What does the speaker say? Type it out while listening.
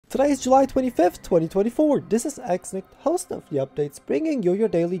Today is July 25th, 2024. This is 𝗟𝗶𝘃, host of the updates, bringing you your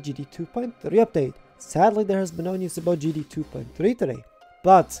daily GD 2.3 update. Sadly, there has been no news about GD 2.3 today.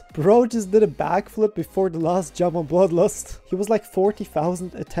 But bro just did a backflip before the last jump on Bloodlust. He was like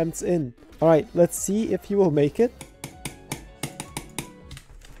 40,000 attempts in. Alright, let's see if he will make it.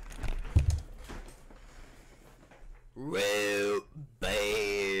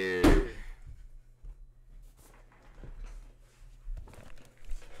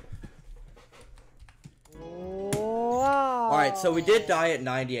 Alright, so we did die at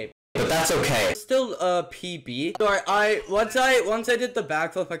 98, but that's okay. Still PB. Sorry, once I did the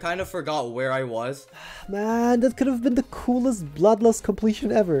backflip, I kind of forgot where I was. Man, that could have been the coolest Bloodlust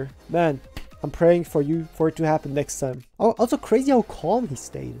completion ever. Man, I'm praying for it to happen next time. Oh, also crazy how calm he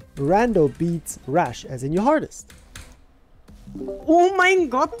stayed. Rando beats Rash as in your hardest. Oh mein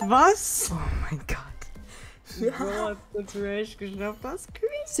Gott, was? Oh mein Gott. Ja, das Rash geschafft, das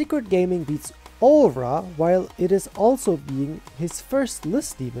crazy. Secret Gaming beats 𝗟𝗏𝘃𝗀𝗃 while it is also being his first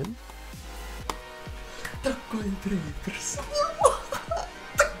list demon.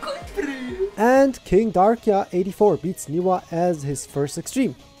 And King 𝗟𝗏𝘃𝗀𝗃 beats 𝗦𝗲𝗿 as his first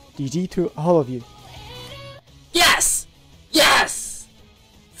extreme. GG to all of you. Yes! Yes!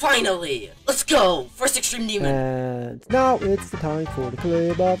 Finally! Let's go! First extreme demon! And now it's the time for the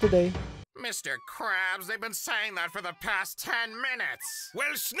clip of the day. Mr. Krabs, they've been saying that for the past 10 minutes.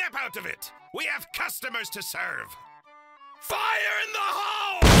 Well, snap out of it. We have customers to serve. Fire in the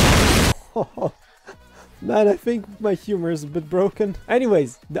hole! Man, I think my humor is a bit broken.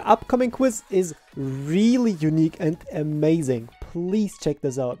 Anyways, the upcoming quiz is really unique and amazing. Please check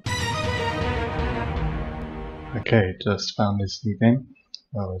this out. Okay, just found this new game.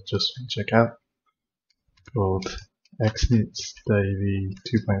 Just check out. Called 𝗟𝗶𝘃𝗃𝗀𝗺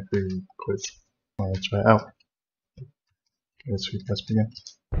 2.3 quiz. Let's try it out. Let's press begin.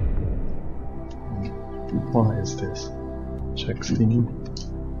 What is this? Check Steam.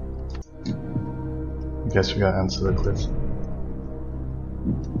 I guess we gotta answer the quiz.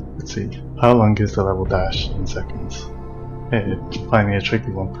 Let's see. How long is the level dash in seconds? Hey, finally a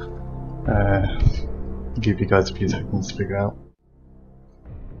tricky one. Give you guys a few seconds to figure out.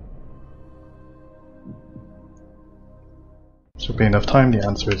 Should be enough time. The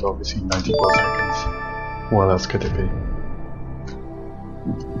answer is obviously 94 seconds. What else could it be?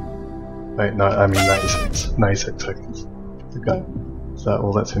 Wait, no, I mean 96. 96 seconds. Okay. Is that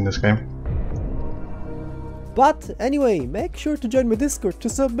all that's in this game? But anyway, make sure to join my Discord to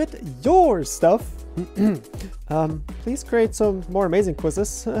submit your stuff. Please create some more amazing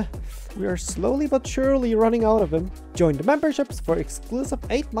quizzes. We are slowly but surely running out of them. Join the memberships for exclusive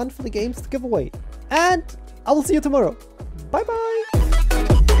 8 monthly games to give away. And I will see you tomorrow. Bye bye!